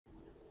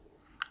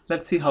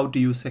let's see how to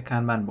use a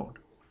Kanban board.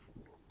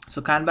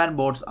 So Kanban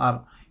boards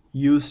are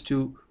used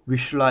to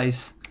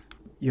visualize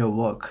your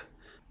work.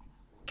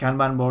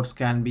 Kanban boards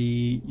can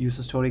be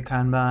user story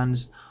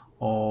Kanbans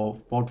or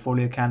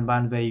portfolio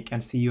Kanban where you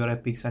can see your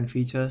epics and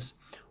features,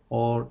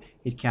 or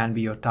it can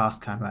be your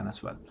task Kanban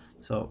as well.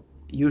 So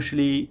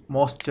usually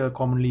most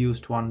commonly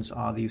used ones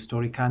are the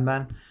story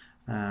Kanban.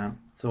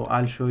 So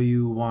I'll show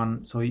you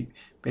one. So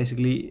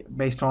basically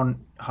based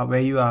on how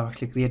where you have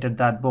actually created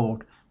that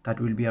board, that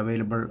will be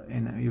available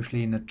in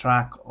usually in a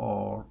track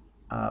or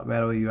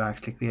wherever you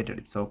actually created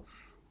it. So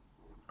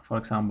for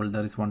example,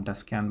 there is one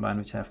test Kanban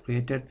which I have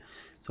created.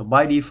 So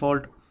by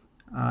default,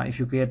 if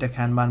you create a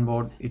Kanban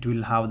board, it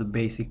will have the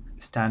basic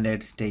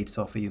standard states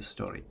of a user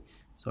story.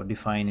 So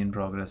define, in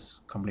progress,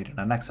 completed,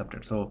 and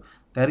accepted. So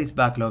there is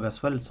backlog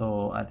as well.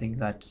 So I think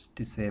that's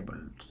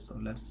disabled. So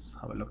let's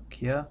have a look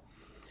here.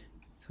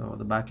 So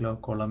the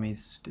backlog column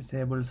is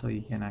disabled, so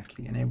you can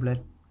actually enable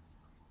it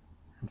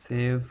and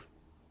save.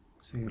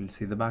 So you will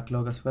see the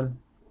backlog as well.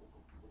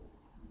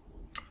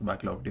 So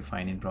backlog,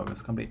 define, in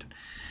progress, completed.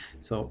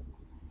 So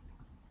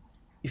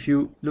if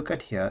you look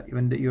at here,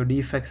 even your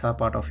defects are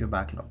part of your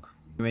backlog.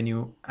 When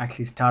you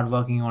actually start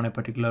working on a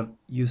particular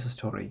user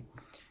story,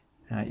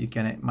 you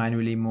can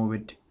manually move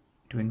it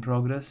to in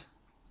progress,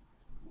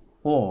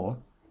 or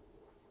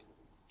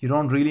you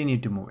don't really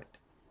need to move it.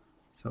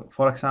 So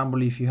for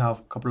example, if you have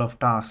a couple of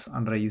tasks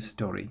under a user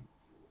story,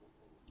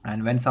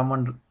 and when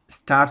someone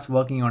starts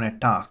working on a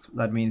task,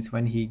 that means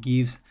when he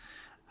gives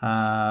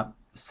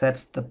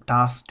sets the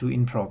task to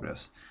in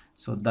progress,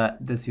 so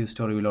that this user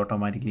story will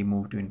automatically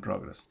move to in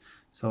progress.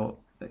 So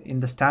in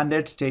the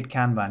standard state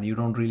Kanban, you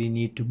don't really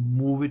need to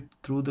move it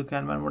through the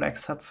Kanban board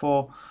except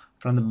for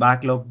from the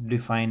backlog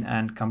define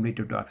and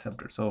completed to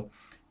accepted. So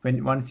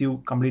once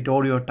you complete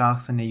all your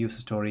tasks in a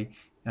user story,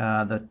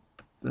 the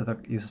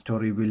user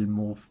story will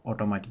move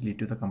automatically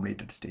to the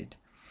completed state,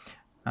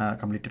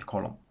 completed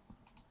column.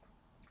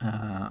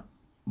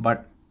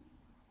 But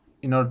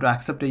in order to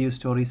accept a user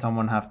story,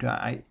 someone have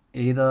to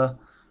either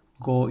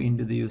go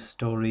into the user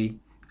story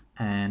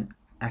and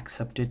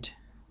accept it.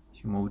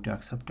 You move to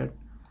accepted,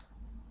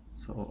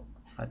 so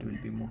that will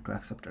be moved to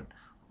accepted,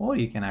 or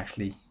you can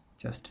actually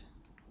just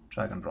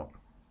drag and drop.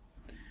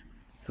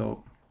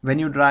 So when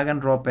you drag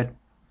and drop it,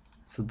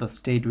 so the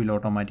state will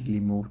automatically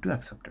move to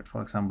accepted.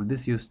 For example,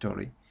 this user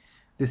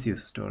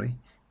story,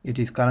 it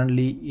is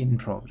currently in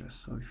progress.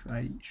 So if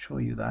I show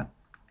you that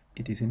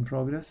it is in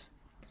progress,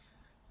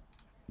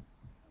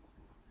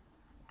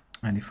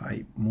 and if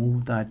I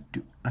move that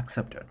to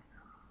accepted,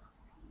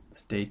 the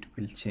state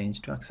will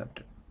change to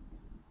accepted.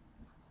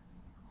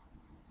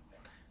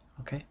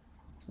 Okay,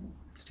 so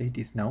state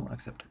is now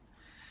accepted.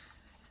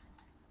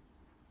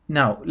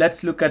 Now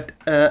let's look at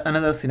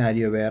another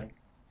scenario where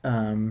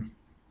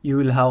you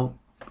will have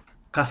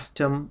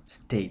custom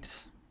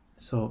states.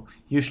 So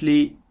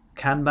usually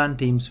Kanban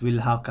teams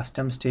will have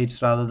custom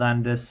states rather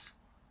than this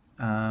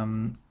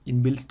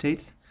inbuilt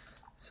states.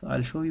 So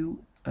I'll show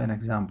you an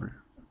example.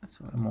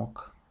 So a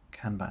mock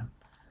Kanban.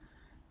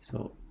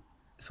 So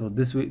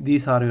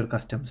these are your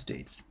custom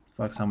states.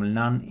 For example,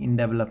 none, in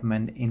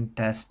development, in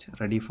test,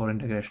 ready for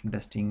integration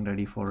testing,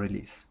 ready for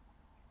release.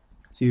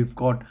 So you've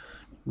got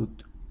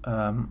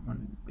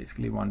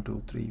basically 1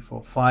 2 3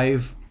 4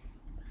 5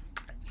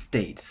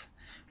 states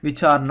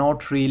which are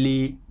not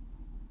really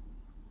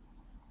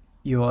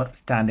your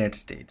standard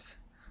states.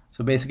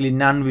 So basically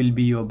none will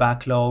be your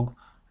backlog,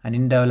 and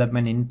in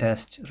development, in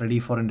test, ready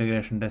for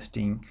integration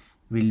testing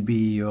will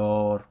be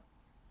your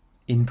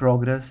in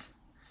progress,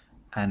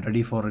 and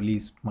ready for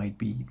release might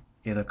be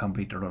either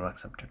completed or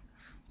accepted.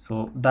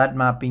 So that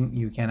mapping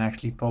you can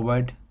actually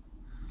provide.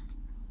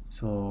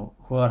 So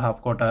whoever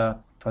have got a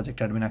project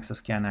admin access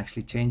can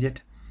actually change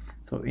it.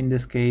 So in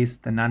this case,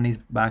 the none is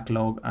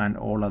backlog and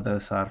all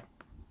others are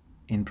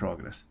in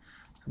progress.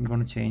 So I'm going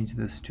to change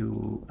this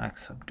to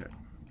accepted.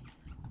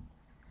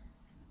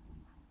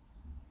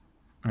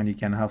 And you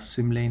can have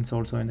swim lanes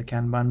also in the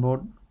Kanban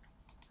board.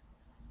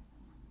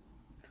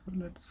 So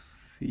let's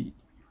see.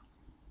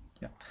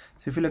 Yeah.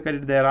 So if you look at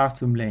it, there are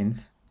swim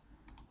lanes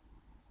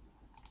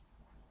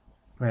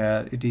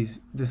where it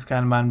is this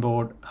Kanban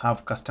board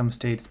have custom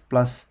states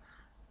plus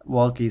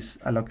work is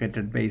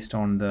allocated based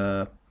on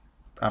the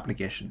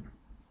application.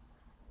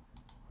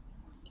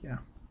 Yeah.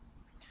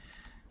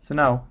 So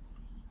now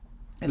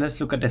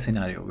let's look at a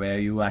scenario where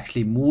you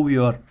actually move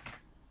your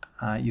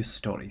user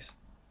stories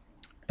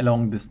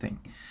along this thing.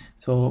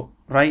 So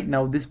right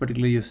now, this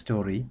particular user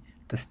story,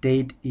 the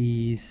state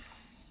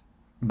is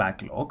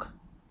backlog.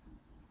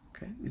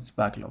 Okay, it's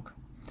backlog.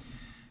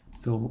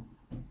 So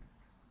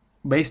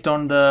based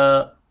on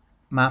the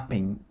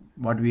mapping,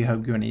 what we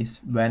have given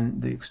is when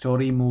the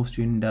story moves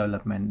to in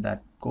development,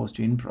 that goes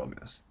to in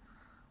progress.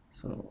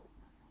 So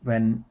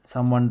when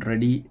someone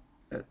ready,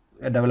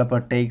 a developer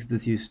takes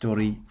this user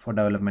story for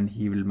development,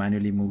 he will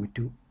manually move it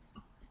to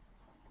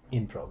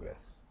in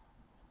progress.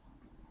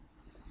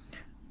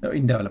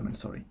 In development,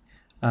 sorry.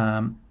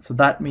 So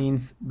that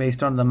means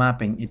based on the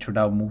mapping, it should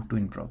have moved to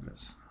in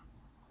progress.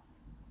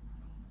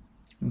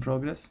 In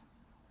progress.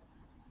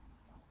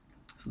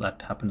 so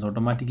that happens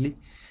automatically.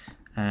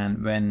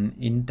 And when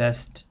in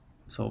test,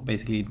 so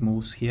basically it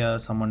moves here,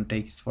 someone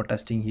takes for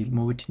testing, he'll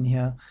move it in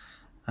here,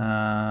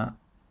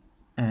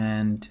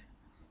 and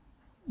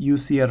you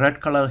see a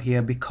red color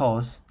here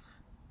because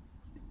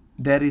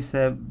there is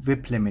a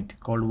WIP limit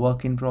called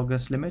work in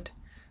progress limit.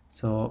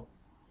 So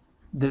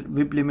the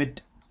WIP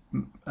limit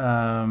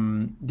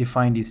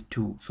defined is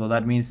 2, so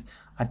that means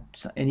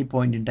at any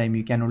point in time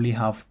you can only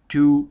have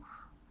 2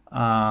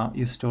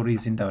 your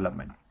stories in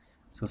development.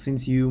 So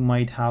since you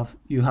have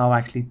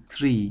actually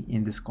 3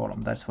 in this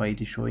column, that's why it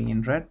is showing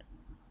in red,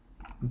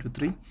 1 2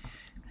 3.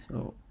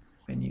 So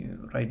when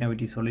you right now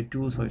it is only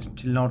 2, so it's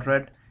still not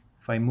red.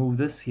 If I move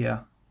this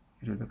here,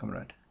 it will become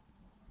red.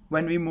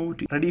 When we move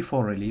to ready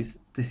for release,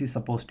 this is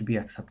supposed to be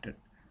accepted.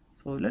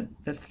 So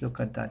let's look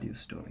at that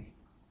use story.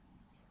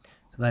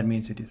 So that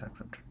means it is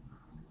accepted.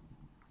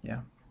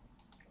 Yeah.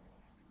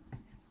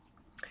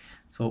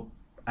 So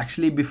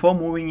actually before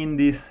moving in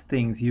these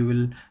things, you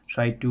will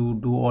try to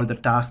do all the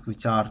tasks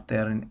which are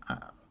there in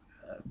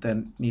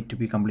then need to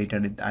be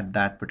completed at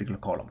that particular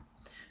column.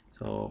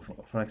 So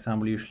for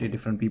example, usually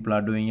different people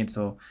are doing it.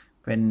 So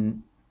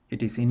when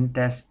it is in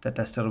test, the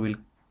tester will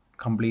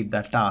complete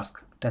that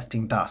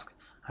testing task,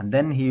 and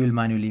then he will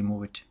manually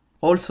move it.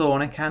 Also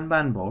on a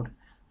Kanban board,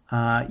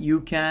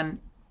 you can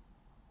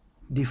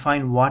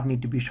define what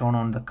need to be shown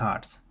on the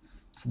cards.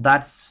 So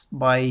that's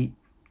by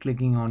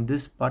clicking on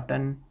this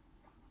button.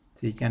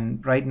 So you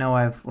can, right now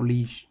I've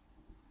only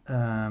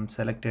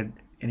selected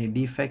any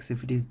defects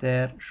if it is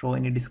there, show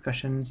any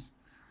discussions,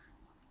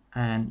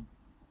 and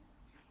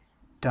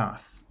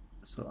tasks.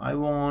 So I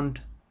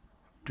want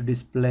to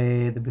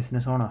display the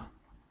business owner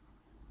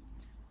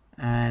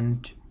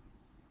and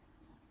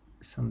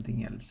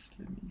something else.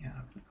 Let me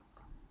have a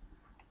look.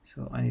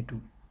 So I need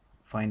to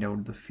find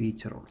out the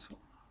feature also.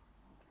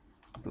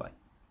 Apply.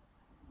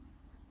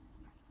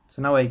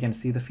 So now I can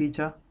see the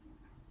feature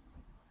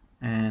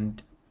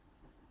and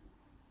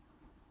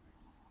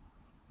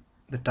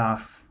the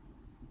tasks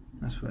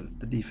as well,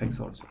 the defects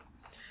also.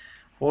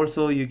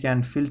 Also you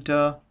can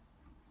filter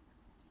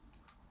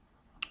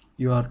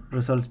your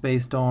results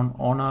based on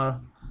owner.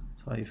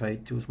 So if I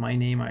choose my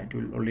name, it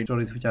will only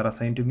stories which are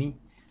assigned to me.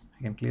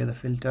 I can clear the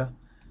filter.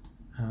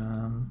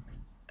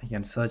 I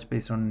can search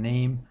based on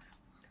name,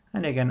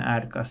 and I can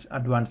add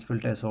advanced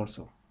filters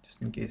also,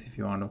 just in case if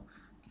you want to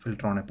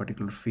filter on a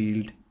particular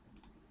field,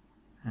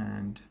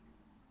 and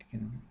you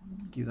can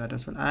give that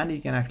as well. And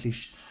you can actually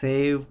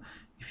save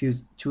if you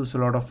choose a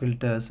lot of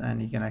filters,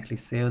 and you can actually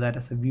save that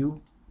as a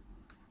view.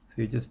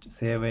 So you just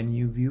save a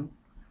new view,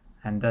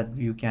 and that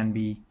view can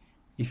be,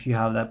 if you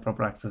have that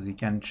proper access, you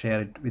can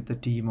share it with the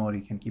team, or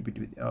you can keep it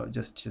with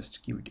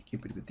just keep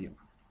it with you.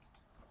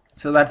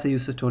 So that's a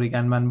user story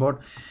Kanban board.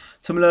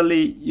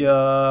 Similarly, you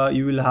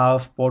will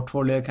have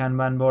portfolio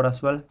Kanban board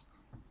as well,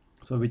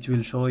 so which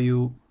will show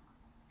you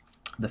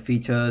the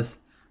features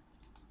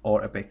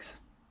or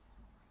epics.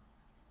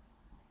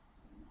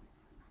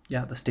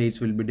 Yeah, the states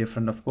will be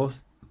different, of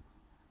course.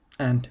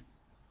 And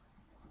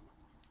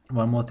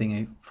one more thing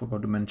I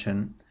forgot to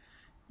mention,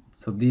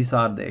 so these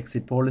are the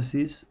exit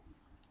policies.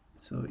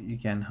 So you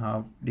can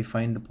have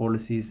define the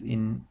policies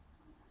in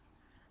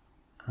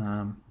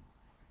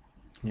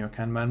your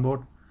Kanban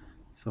board.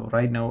 So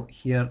right now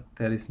here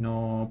there is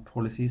no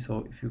policy,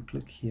 so if you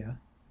click here,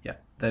 yeah,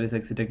 there is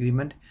exit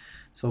agreement.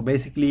 So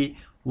basically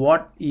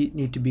what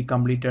need to be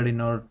completed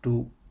in order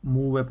to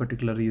move a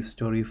particular use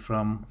story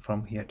from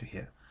here to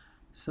here.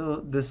 So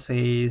this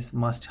says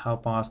must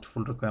have passed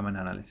full requirement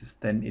analysis,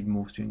 then it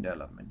moves to in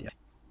development. Yeah,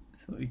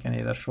 so you can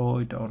either show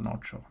it or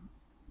not show.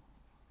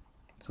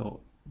 So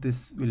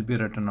this will be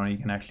written, or you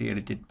can actually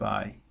edit it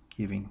by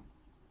clicking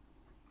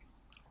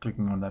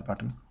on that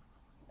button.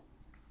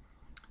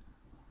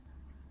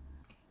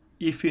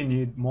 If you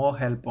need more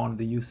help on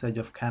the usage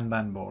of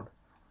Kanban board,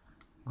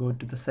 go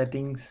to the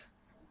settings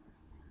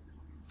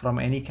from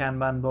any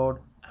Kanban board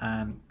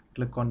and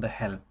click on the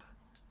help.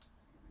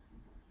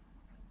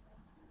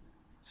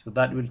 So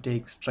that will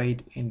take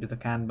straight into the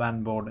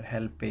Kanban board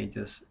help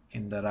pages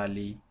in the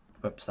Rally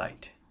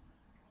website.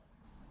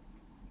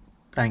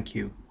 Thank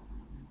you.